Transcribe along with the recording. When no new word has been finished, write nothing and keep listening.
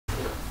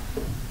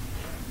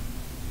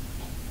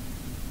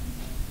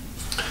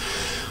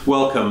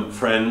Welcome,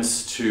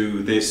 friends,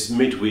 to this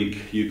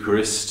midweek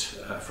Eucharist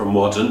from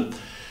Wadden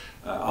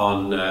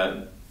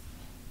on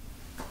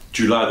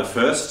July the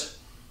 1st.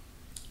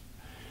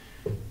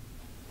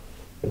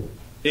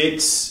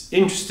 It's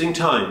interesting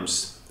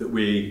times that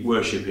we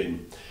worship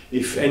in.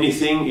 If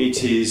anything,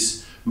 it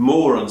is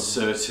more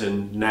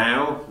uncertain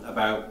now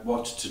about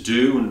what to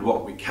do and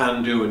what we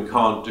can do and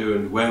can't do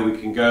and where we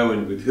can go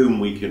and with whom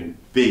we can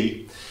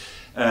be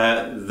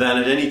than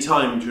at any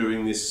time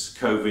during this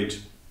COVID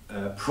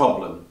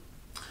problem.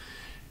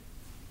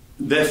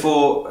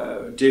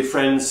 Therefore, dear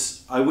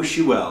friends, I wish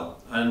you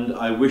well and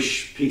I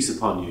wish peace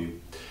upon you,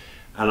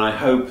 and I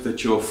hope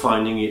that you're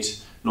finding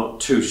it not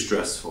too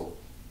stressful.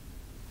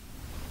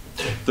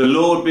 The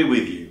Lord be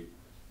with you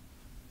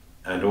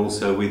and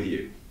also with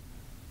you.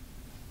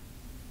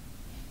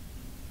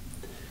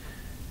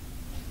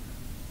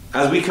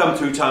 As we come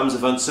through times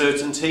of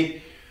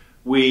uncertainty,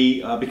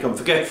 we become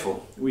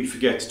forgetful. We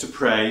forget to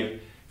pray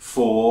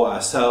for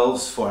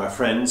ourselves, for our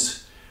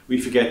friends. We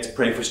forget to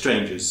pray for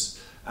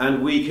strangers,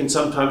 and we can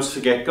sometimes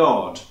forget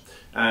God,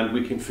 and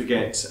we can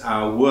forget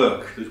our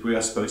work that we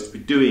are supposed to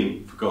be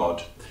doing for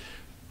God.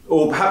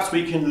 Or perhaps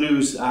we can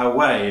lose our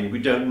way and we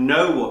don't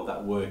know what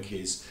that work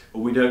is,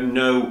 or we don't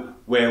know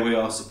where we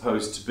are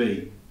supposed to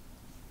be.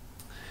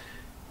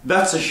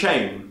 That's a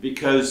shame,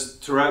 because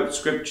throughout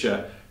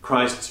Scripture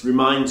Christ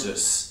reminds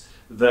us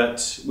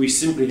that we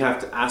simply have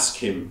to ask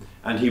him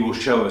and he will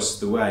show us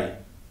the way.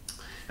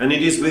 And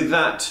it is with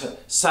that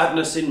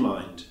sadness in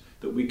mind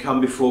that we come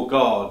before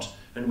God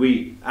and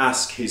we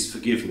ask his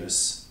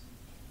forgiveness.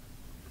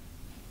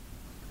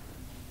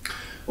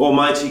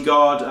 Almighty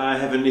God, our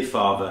Heavenly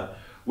Father,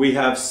 we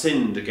have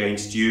sinned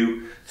against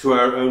you through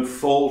our own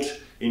fault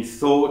in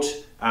thought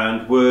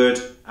and word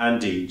and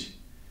deed,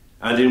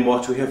 and in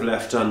what we have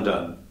left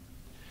undone.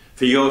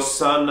 For your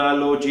Son, our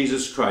Lord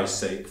Jesus Christ's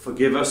sake,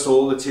 forgive us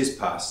all that is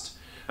past,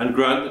 and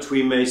grant that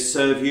we may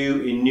serve you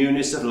in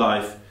newness of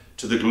life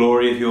to the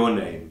glory of your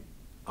name.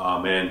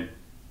 Amen.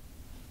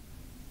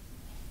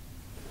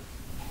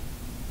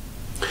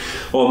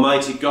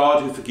 Almighty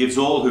God, who forgives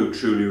all who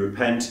truly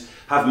repent,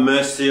 have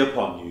mercy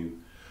upon you,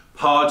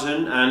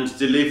 pardon and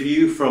deliver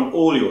you from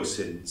all your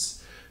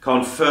sins,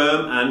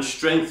 confirm and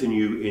strengthen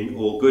you in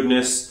all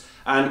goodness,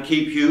 and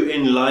keep you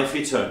in life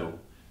eternal,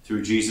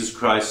 through Jesus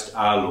Christ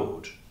our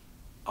Lord.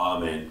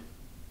 Amen.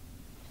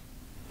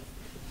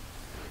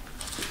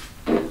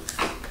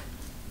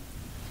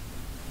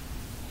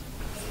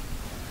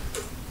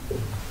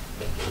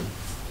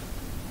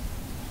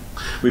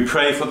 We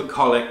pray for the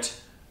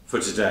collect for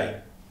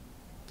today.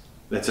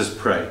 Let us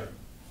pray.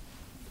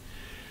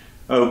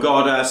 O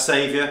God, our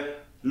Saviour,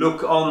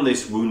 look on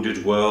this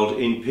wounded world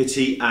in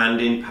pity and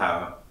in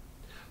power.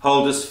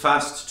 Hold us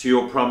fast to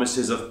your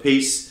promises of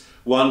peace,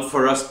 won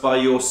for us by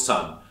your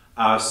Son,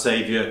 our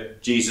Saviour,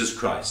 Jesus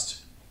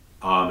Christ.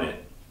 Amen.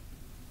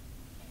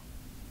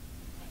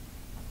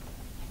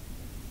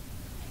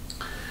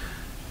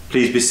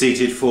 Please be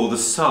seated for the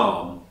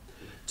psalm.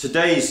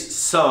 Today's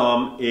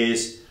psalm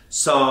is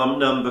Psalm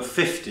number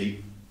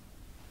 50,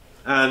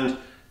 and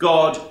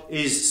God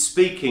is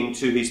speaking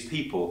to his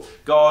people.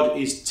 God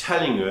is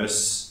telling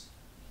us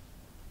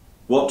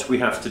what we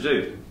have to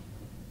do.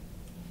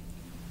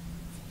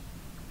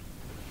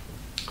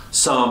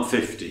 Psalm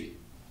 50,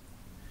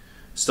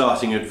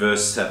 starting at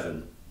verse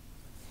 7.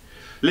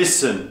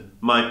 Listen,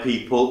 my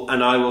people,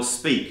 and I will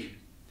speak.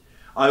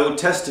 I will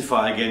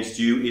testify against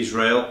you,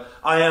 Israel.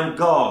 I am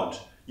God,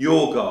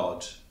 your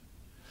God.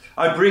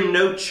 I bring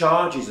no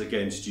charges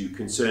against you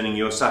concerning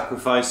your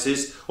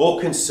sacrifices or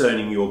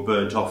concerning your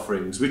burnt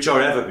offerings, which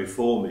are ever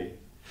before me.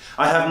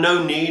 I have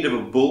no need of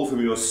a bull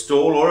from your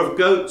stall or of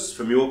goats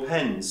from your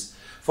pens,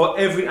 for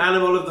every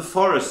animal of the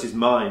forest is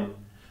mine,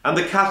 and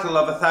the cattle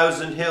of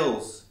 1,000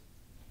 hills.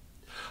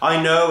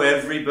 I know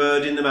every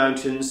bird in the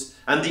mountains,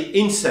 and the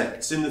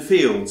insects in the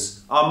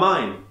fields are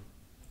mine.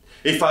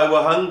 If I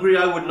were hungry,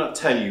 I would not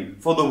tell you,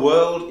 for the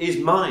world is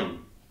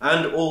mine,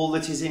 and all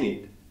that is in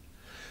it.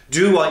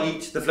 Do I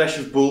eat the flesh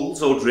of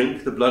bulls or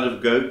drink the blood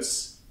of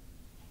goats?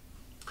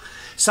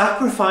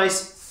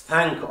 Sacrifice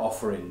thank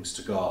offerings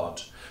to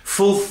God.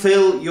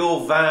 Fulfill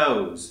your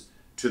vows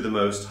to the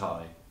Most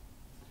High.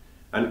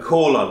 And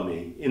call on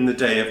me in the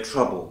day of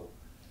trouble,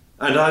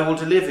 and I will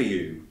deliver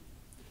you,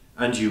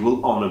 and you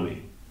will honour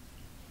me.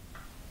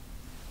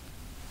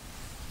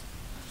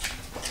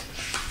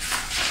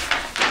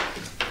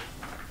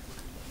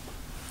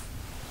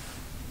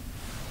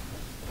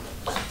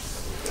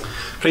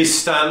 Please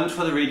stand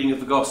for the reading of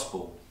the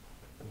Gospel.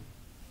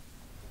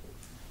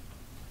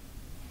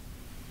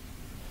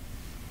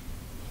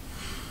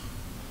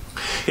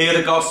 Hear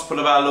the Gospel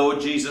of our Lord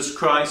Jesus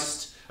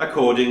Christ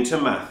according to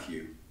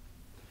Matthew.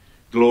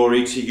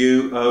 Glory to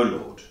you, O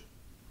Lord.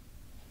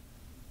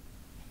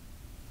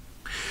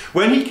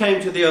 When he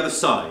came to the other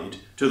side,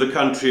 to the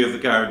country of the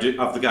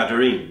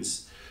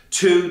Gadarenes,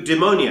 2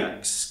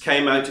 demoniacs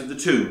came out of the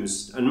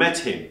tombs and met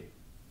him.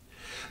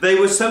 They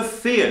were so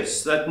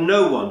fierce that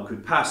no one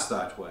could pass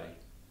that way.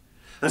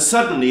 And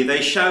suddenly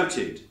they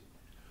shouted,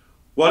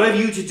 "What have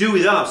you to do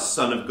with us,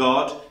 Son of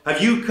God?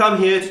 Have you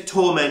come here to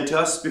torment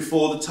us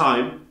before the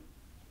time?"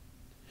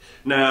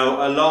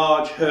 Now a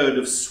large herd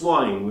of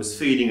swine was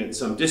feeding at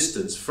some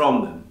distance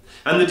from them,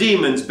 and the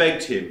demons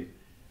begged him,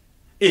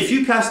 "If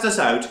you cast us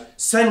out,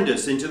 send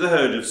us into the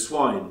herd of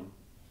swine."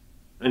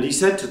 And he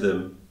said to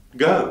them,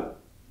 "Go."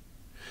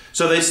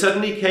 So they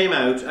suddenly came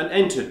out and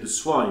entered the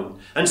swine,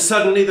 and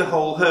suddenly the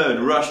whole herd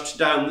rushed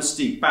down the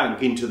steep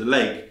bank into the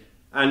lake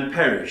and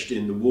perished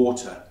in the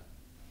water.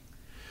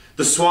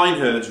 The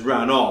swineherds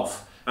ran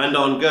off, and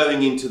on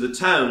going into the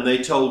town they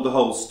told the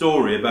whole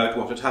story about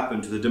what had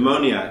happened to the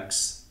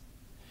demoniacs.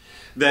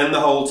 Then the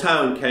whole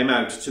town came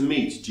out to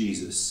meet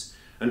Jesus,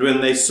 and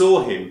when they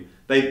saw him,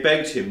 they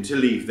begged him to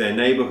leave their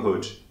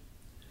neighbourhood.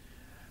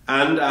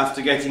 And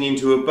after getting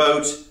into a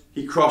boat,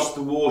 he crossed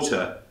the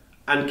water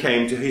and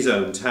came to his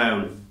own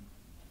town.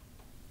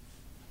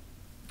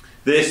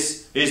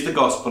 This is the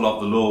gospel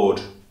of the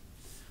Lord.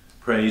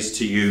 Praise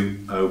to you,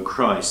 O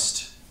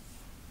Christ.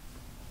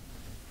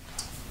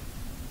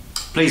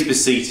 Please be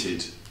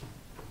seated.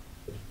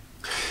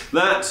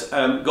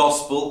 That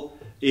gospel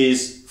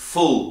is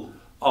full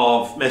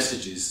of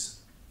messages.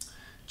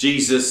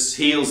 Jesus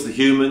heals the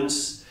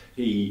humans,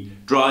 he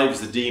drives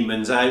the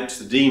demons out,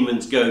 the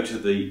demons go to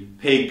the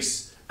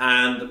pigs,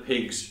 and the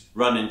pigs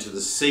run into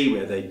the sea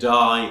where they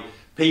die.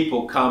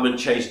 People come and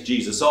chase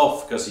Jesus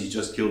off because he's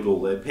just killed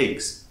all their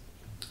pigs.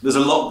 There's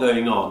a lot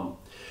going on,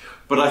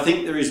 but I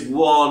think there is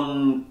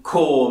one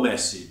core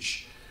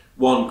message,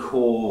 one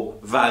core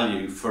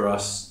value for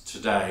us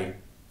today,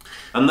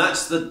 and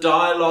that's the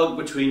dialogue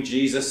between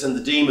Jesus and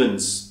the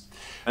demons.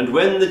 And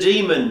when the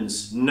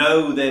demons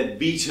know they're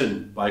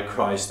beaten by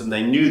Christ, and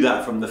they knew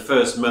that from the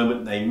first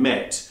moment they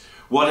met,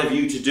 "What have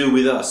you to do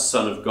with us,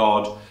 Son of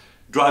God?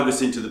 Drive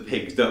us into the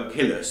pigs, don't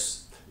kill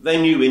us."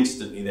 They knew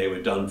instantly they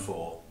were done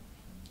for.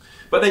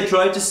 But they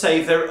tried to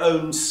save their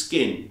own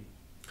skin,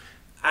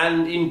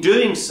 and in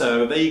doing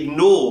so they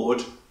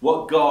ignored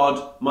what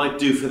God might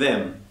do for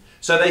them.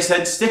 So they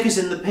said, "Stick us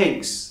in the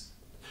pigs."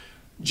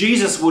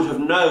 Jesus would have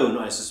known,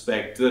 I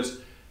suspect, that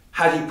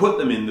had he put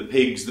them in the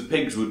pigs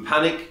would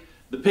panic,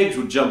 the pigs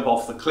would jump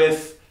off the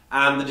cliff,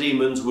 and the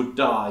demons would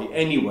die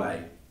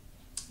anyway,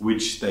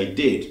 which they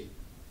did.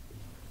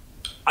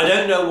 I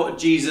don't know what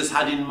Jesus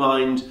had in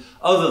mind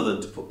other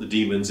than to put the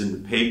demons in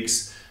the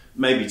pigs,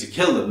 maybe to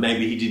kill them,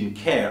 maybe he didn't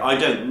care, I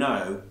don't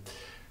know.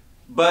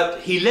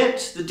 But he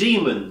let the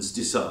demons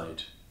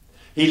decide.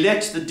 He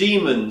let the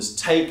demons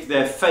take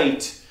their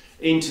fate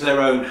into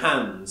their own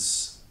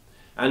hands.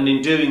 And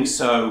in doing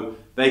so,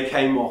 they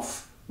came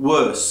off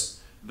worse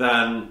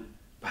than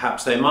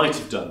perhaps they might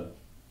have done.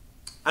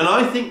 And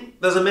I think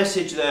there's a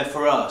message there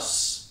for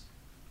us.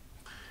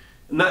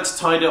 And that's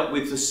tied up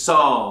with the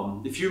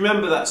psalm. If you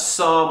remember that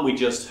psalm we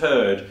just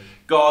heard,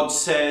 God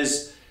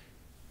says,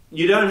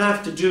 "You don't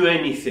have to do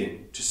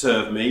anything to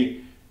serve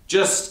me.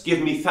 Just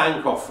give me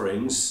thank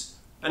offerings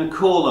and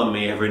call on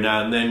me every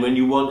now and then when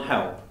you want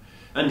help.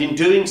 And in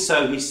doing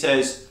so," he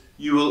says,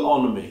 "you will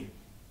honour me."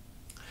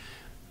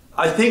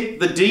 I think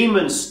the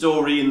demon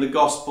story in the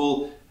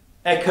gospel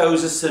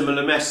echoes a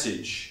similar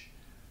message.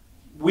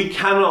 We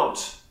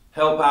cannot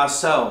help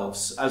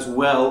ourselves as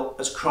well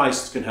as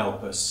Christ can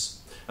help us,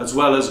 as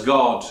well as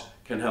God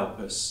can help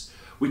us.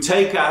 We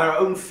take our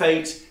own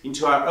fate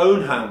into our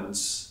own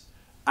hands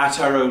at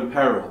our own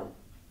peril.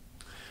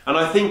 And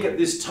I think at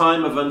this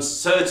time of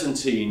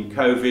uncertainty in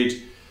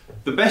COVID,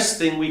 the best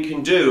thing we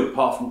can do,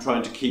 apart from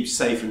trying to keep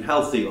safe and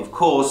healthy, of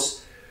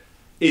course,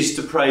 is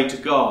to pray to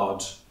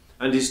God,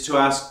 and is to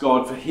ask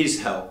God for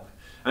his help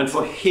and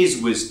for his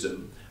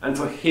wisdom and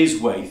for his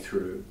way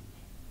through.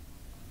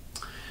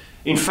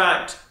 In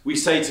fact, we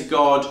say to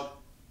God,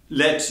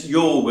 "Let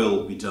your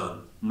will be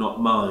done,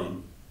 not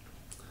mine."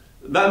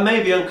 That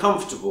may be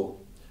uncomfortable.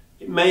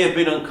 It may have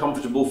been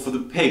uncomfortable for the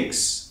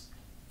pigs.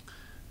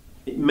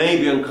 It may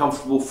be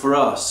uncomfortable for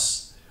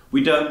us.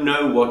 We don't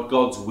know what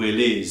God's will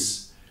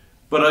is.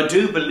 But I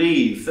do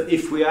believe that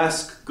if we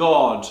ask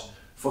God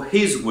for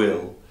his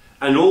will,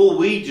 and all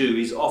we do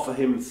is offer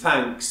him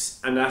thanks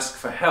and ask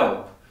for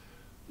help,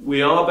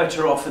 we are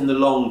better off in the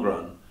long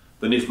run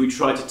than if we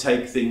try to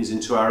take things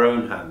into our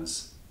own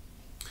hands.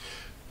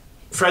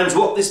 Friends,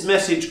 what this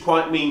message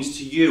quite means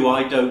to you,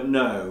 I don't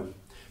know.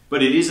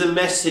 But it is a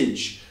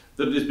message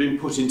that has been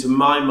put into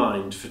my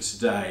mind for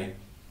today.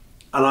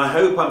 And I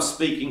hope I'm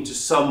speaking to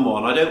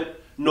someone. I don't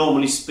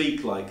normally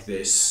speak like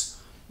this.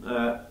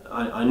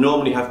 I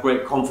normally have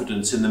great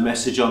confidence in the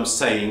message I'm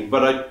saying,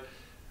 but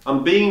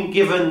I'm being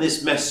given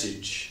this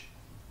message.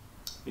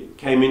 It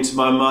came into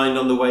my mind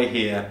on the way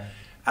here,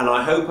 and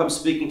I hope I'm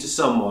speaking to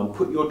someone.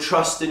 Put your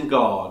trust in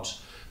God.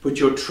 Put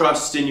your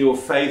trust in your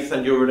faith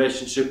and your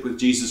relationship with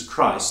Jesus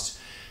Christ,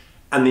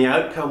 and the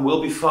outcome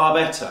will be far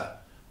better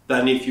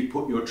than if you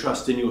put your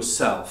trust in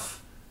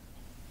yourself.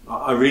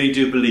 I really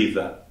do believe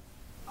that.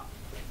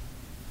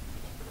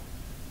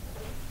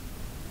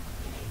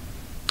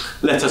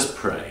 Let us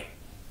pray.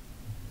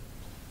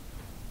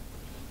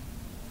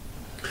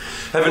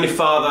 Heavenly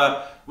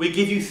Father, we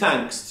give you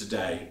thanks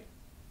today.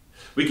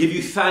 We give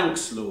you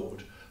thanks,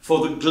 Lord,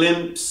 for the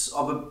glimpse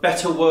of a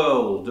better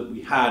world that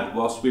we had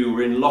whilst we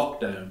were in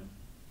lockdown.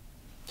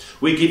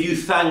 We give you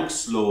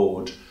thanks,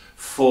 Lord,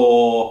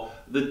 for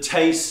the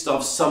taste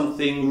of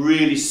something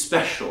really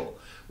special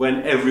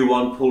when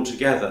everyone pulled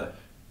together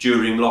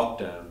during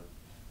lockdown.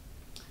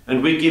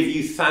 And we give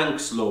you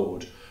thanks,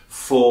 Lord,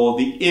 for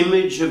the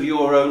image of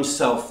your own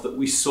self that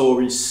we saw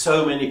in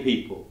so many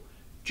people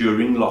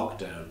during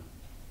lockdown.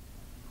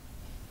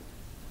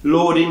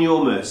 Lord, in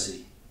your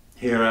mercy,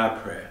 hear our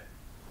prayer.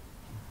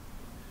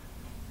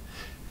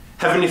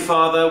 Heavenly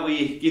Father,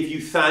 we give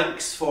you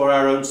thanks for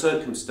our own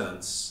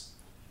circumstance.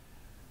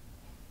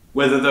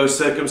 Whether those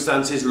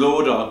circumstances,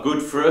 Lord, are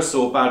good for us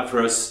or bad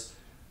for us,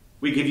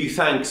 we give you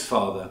thanks,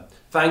 Father.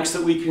 Thanks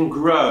that we can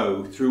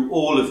grow through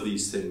all of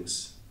these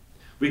things.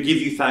 We give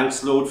you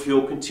thanks, Lord, for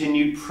your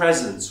continued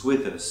presence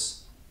with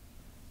us,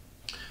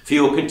 for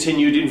your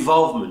continued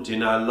involvement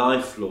in our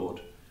life,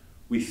 Lord.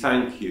 We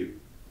thank you.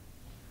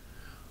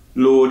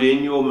 Lord,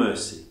 in your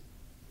mercy,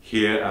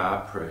 hear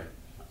our prayer.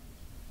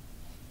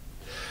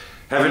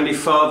 Heavenly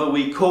Father,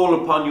 we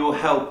call upon your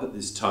help at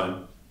this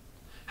time.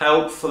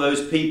 Help for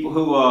those people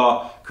who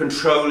are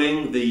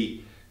controlling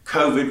the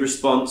COVID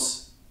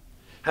response.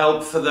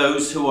 Help for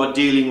those who are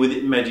dealing with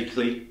it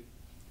medically.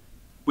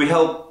 We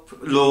help,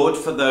 Lord,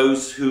 for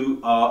those who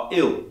are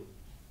ill.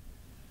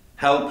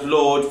 Help,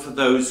 Lord, for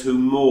those who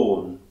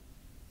mourn.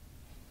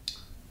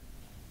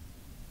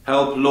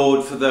 Help,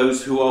 Lord, for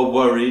those who are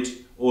worried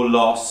or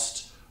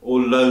lost or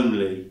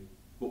lonely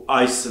or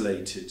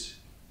isolated.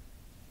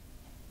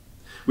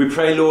 We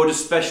pray, Lord,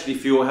 especially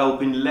for your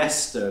help in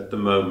Leicester at the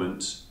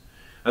moment,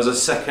 as a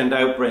second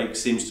outbreak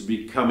seems to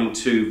be coming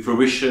to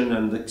fruition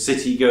and the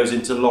city goes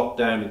into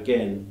lockdown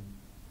again.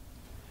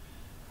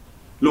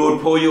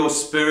 Lord, pour your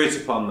Spirit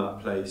upon that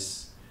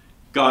place.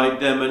 Guide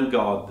them and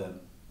guard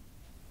them.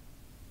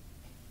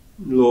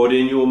 Lord,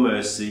 in your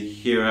mercy,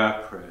 hear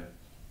our prayer.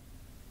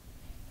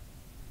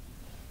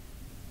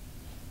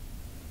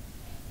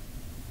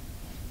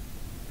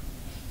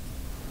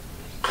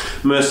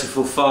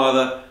 Merciful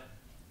Father,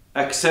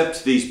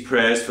 accept these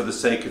prayers for the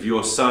sake of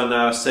your Son,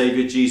 our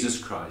Saviour,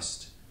 Jesus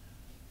Christ.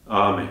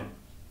 Amen.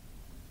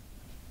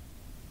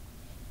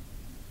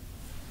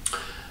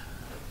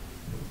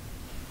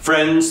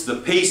 Friends, the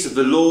peace of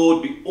the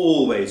Lord be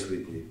always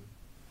with you,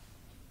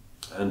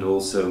 and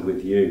also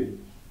with you.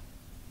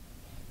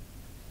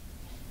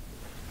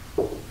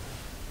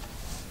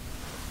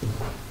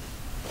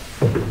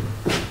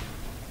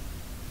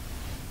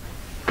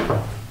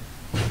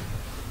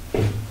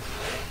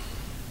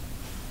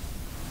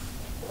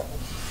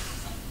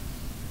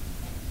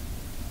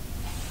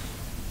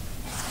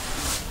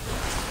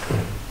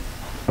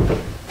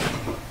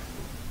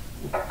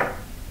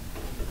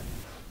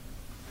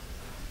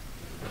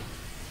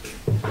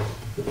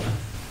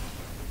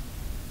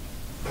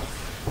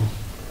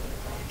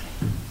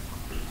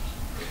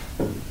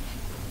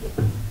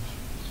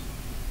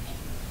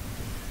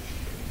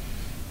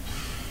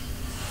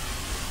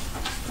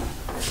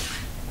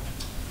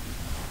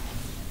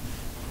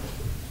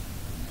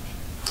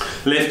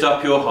 Lift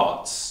up your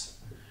hearts.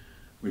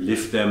 We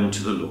lift them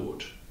to the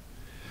Lord.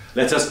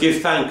 Let us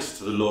give thanks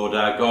to the Lord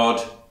our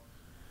God.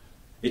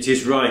 It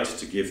is right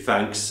to give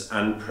thanks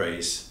and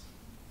praise.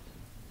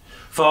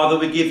 Father,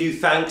 we give you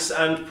thanks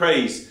and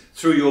praise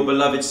through your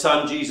beloved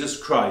Son, Jesus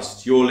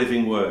Christ, your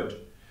living word,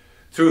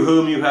 through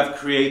whom you have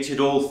created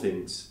all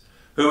things,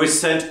 who is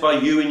sent by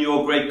you in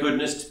your great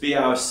goodness to be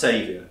our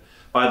Saviour.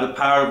 By the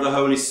power of the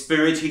Holy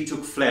Spirit, he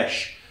took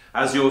flesh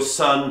as your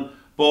Son,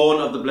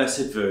 born of the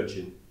Blessed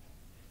Virgin.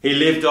 He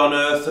lived on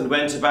earth and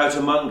went about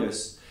among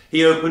us.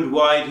 He opened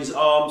wide his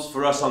arms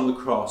for us on the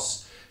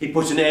cross. He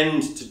put an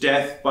end to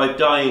death by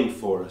dying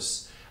for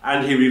us,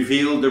 and he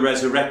revealed the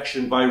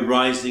resurrection by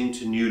rising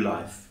to new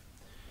life.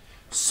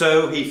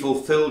 So he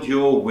fulfilled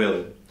your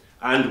will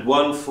and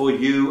won for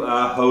you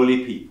our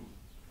holy people.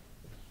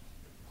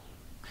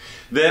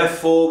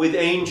 Therefore, with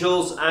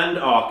angels and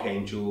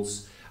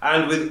archangels,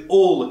 and with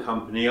all the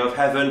company of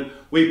heaven,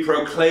 we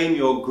proclaim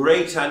your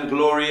great and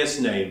glorious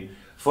name,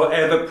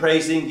 forever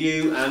praising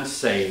you and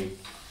saying,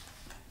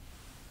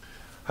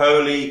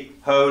 Holy,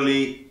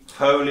 holy,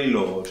 holy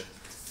Lord,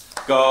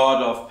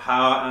 God of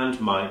power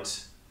and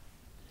might.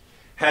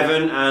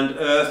 Heaven and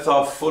earth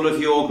are full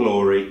of your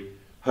glory.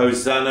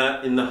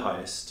 Hosanna in the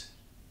highest.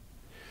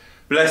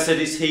 Blessed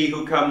is he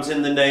who comes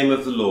in the name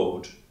of the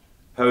Lord.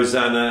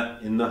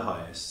 Hosanna in the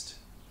highest.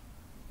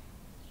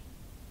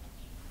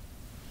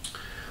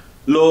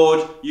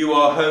 Lord, you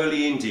are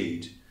holy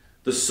indeed,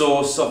 the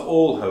source of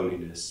all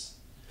holiness.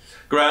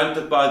 Grant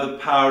that by the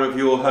power of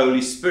your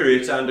Holy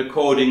Spirit and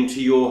according to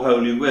your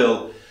holy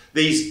will,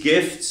 these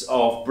gifts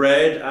of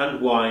bread and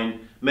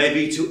wine may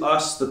be to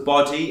us the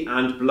body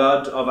and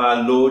blood of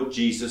our Lord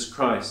Jesus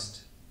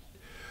Christ,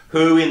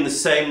 who in the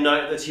same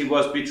night that he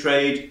was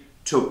betrayed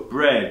took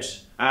bread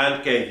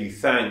and gave you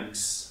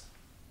thanks.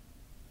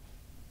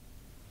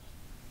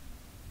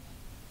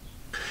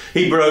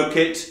 He broke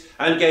it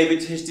and gave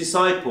it to his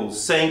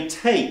disciples, saying,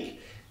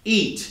 Take,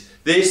 eat,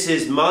 this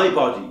is my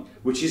body,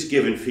 which is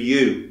given for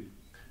you.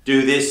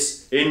 Do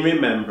this in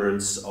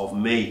remembrance of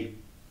me.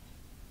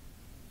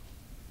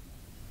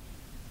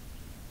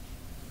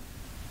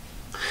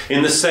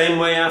 In the same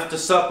way, after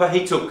supper,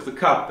 he took the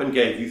cup and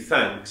gave you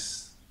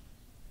thanks.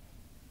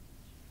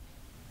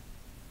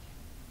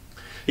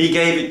 He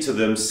gave it to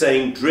them,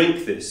 saying,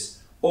 "Drink this,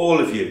 all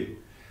of you.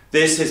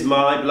 This is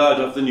my blood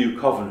of the new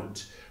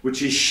covenant,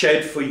 which is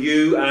shed for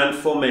you and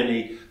for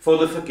many for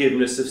the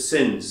forgiveness of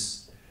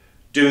sins.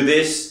 Do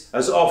this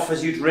as oft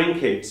as you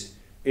drink it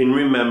in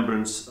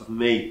remembrance of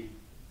me."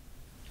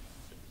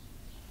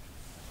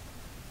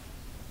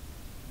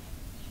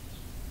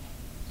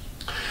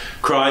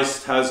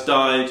 Christ has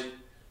died.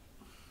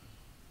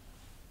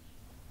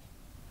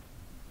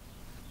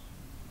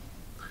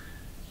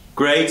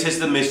 Great is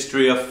the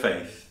mystery of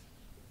faith.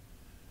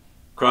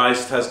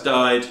 Christ has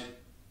died.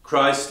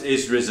 Christ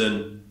is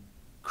risen.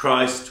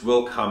 Christ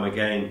will come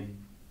again.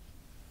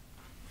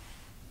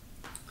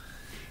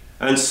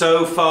 And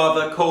so,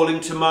 Father,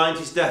 calling to mind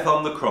his death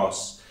on the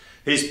cross,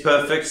 his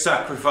perfect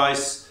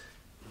sacrifice,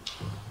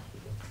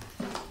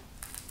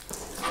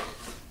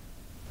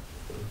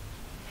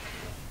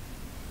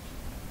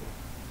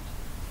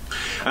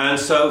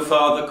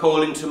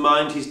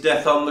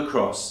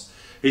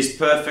 his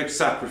perfect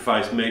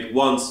sacrifice made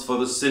once for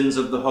the sins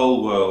of the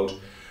whole world,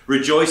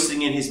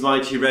 rejoicing in his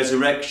mighty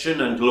resurrection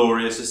and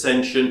glorious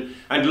ascension,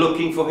 and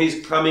looking for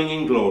his coming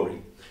in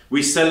glory,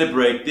 we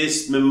celebrate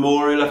this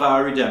memorial of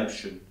our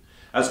redemption,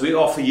 as we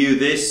offer you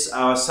this,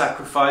 our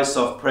sacrifice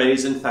of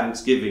praise and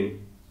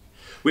thanksgiving.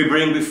 We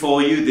bring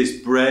before you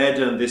this bread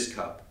and this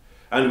cup,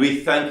 and we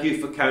thank you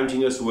for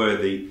counting us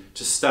worthy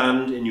to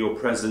stand in your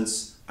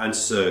presence and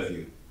serve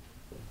you.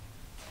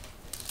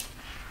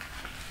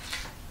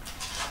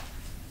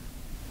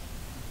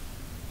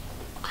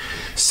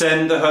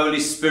 Send the Holy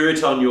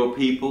Spirit on your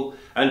people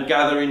and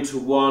gather into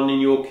one in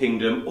your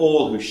kingdom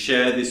all who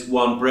share this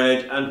one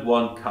bread and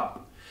one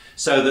cup,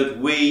 so that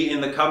we,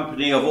 in the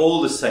company of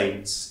all the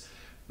saints,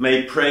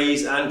 may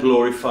praise and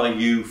glorify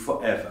you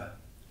forever.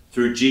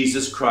 Through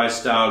Jesus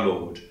Christ our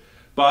Lord,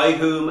 by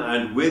whom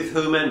and with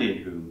whom and in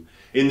whom,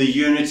 in the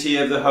unity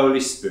of the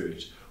Holy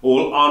Spirit,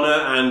 all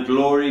honour and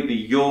glory be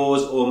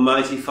yours,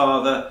 Almighty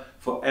Father,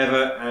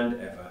 forever and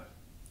ever.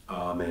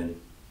 Amen.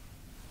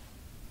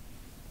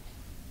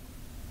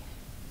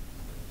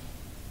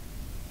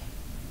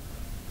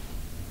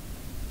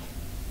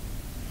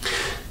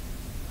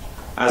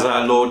 As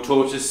our Lord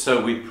taught us,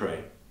 so we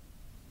pray.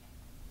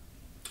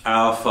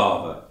 Our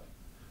Father,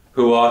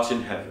 who art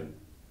in heaven,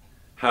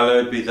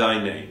 hallowed be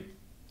thy name.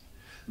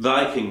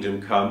 Thy kingdom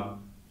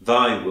come,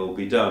 thy will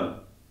be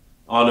done,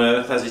 on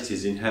earth as it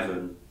is in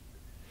heaven.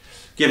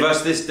 Give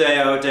us this day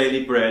our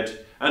daily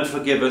bread, and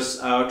forgive us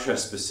our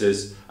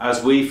trespasses,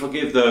 as we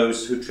forgive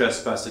those who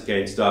trespass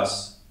against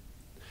us.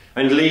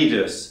 And lead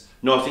us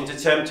not into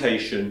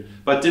temptation,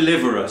 but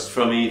deliver us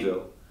from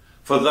evil.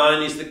 For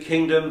thine is the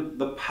kingdom,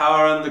 the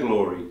power and the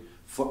glory,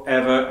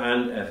 forever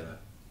and ever.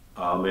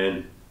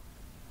 Amen.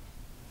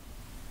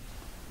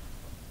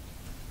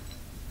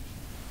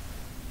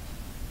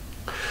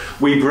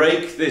 We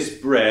break this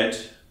bread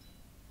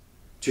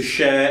to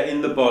share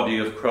in the body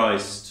of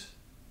Christ.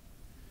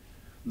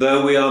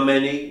 Though we are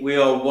many, we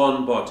are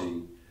one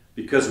body,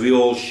 because we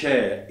all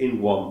share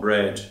in one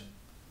bread.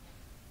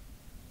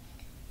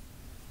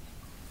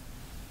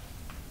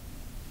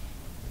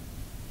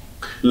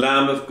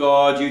 Lamb of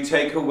God, you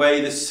take away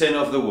the sin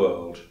of the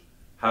world.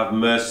 Have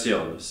mercy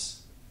on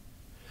us.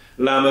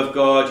 Lamb of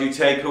God, you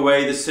take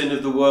away the sin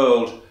of the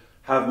world.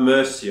 Have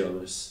mercy on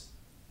us.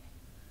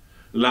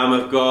 Lamb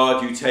of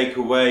God, you take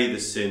away the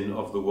sin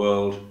of the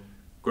world.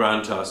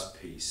 Grant us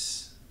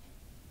peace.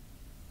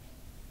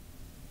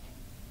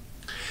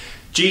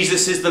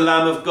 Jesus is the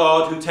Lamb of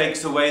God who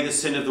takes away the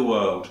sin of the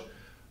world.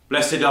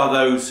 Blessed are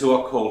those who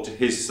are called to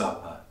his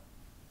supper.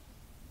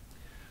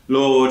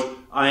 Lord,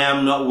 I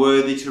am not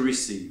worthy to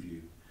receive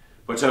you,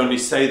 but only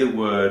say the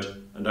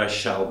word, and I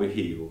shall be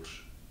healed.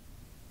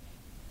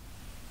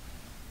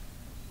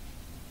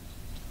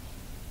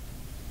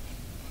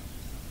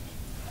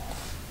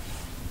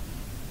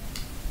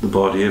 The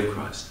body of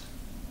Christ.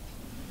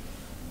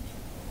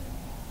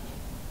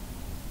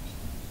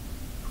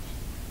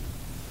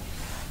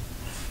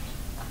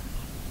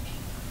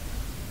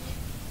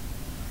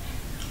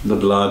 The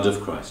blood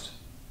of Christ.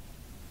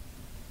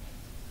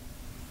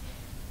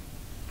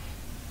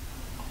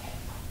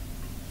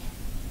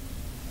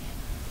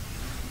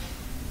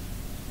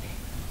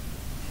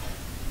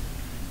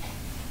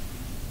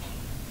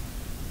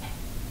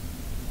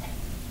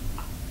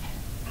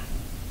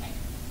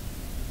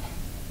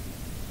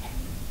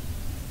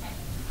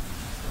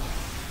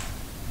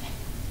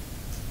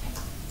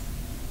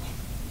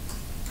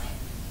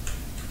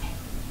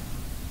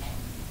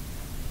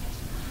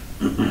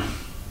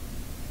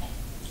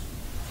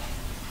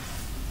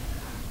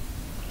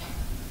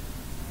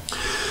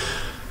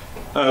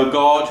 O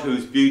God,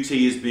 whose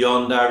beauty is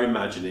beyond our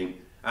imagining,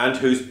 and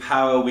whose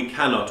power we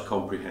cannot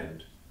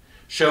comprehend,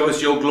 show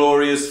us your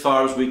glory as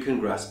far as we can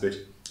grasp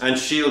it, and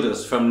shield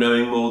us from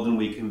knowing more than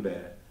we can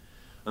bear,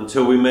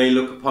 until we may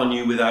look upon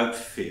you without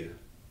fear.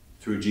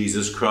 through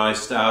Jesus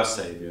Christ our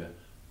Saviour.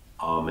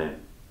 Amen.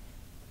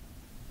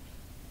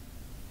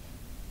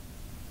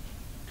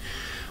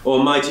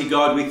 Almighty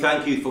God, we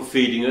thank you for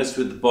feeding us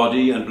with the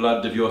body and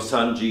blood of your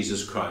Son,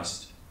 Jesus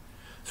Christ.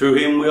 Through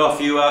him we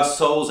offer you our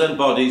souls and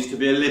bodies to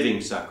be a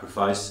living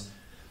sacrifice.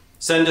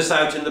 Send us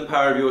out in the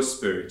power of your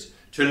Spirit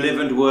to live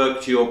and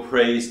work to your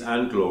praise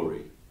and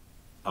glory.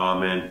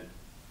 Amen.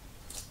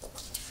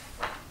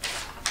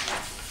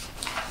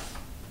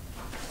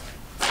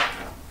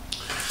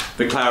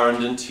 The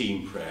Clarendon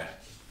Team Prayer.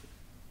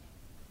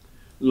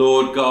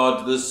 Lord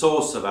God, the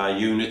source of our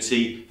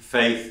unity,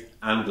 faith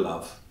and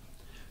love,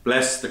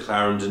 bless the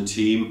Clarendon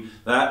team,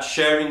 that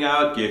sharing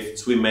our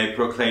gifts we may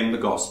proclaim the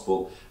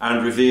gospel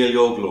and reveal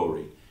your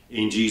glory.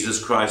 In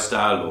Jesus Christ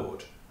our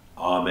Lord.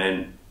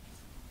 Amen.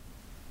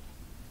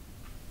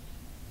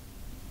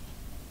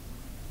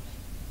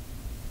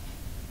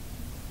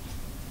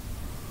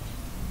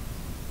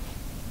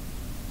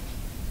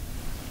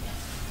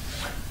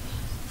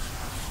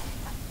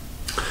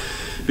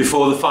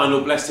 Before the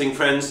final blessing,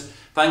 friends,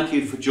 thank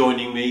you for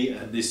joining me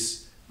at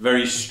this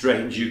very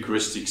strange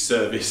Eucharistic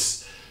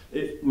service.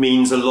 It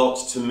means a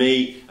lot to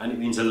me, and it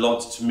means a lot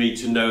to me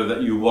to know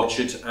that you watch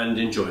it and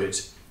enjoy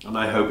it. And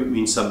I hope it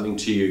means something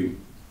to you.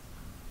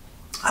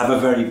 Have a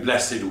very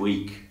blessed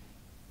week.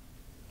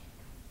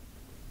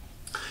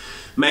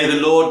 May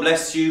the Lord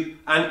bless you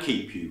and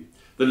keep you.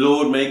 The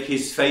Lord make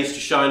his face to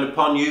shine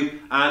upon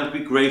you and be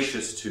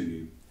gracious to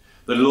you.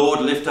 The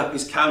Lord lift up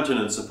his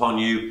countenance upon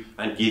you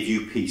and give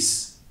you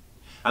peace.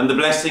 And the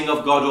blessing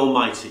of God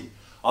Almighty,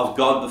 of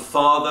God the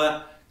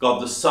Father,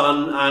 God the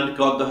Son, and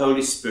God the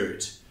Holy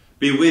Spirit,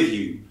 be with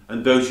you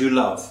and those you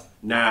love,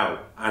 now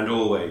and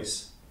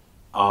always.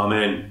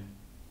 Amen.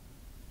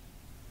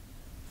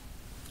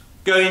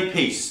 Go in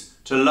peace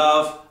to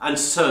love and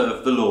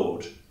serve the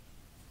Lord.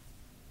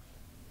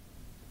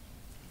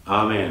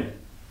 Amen.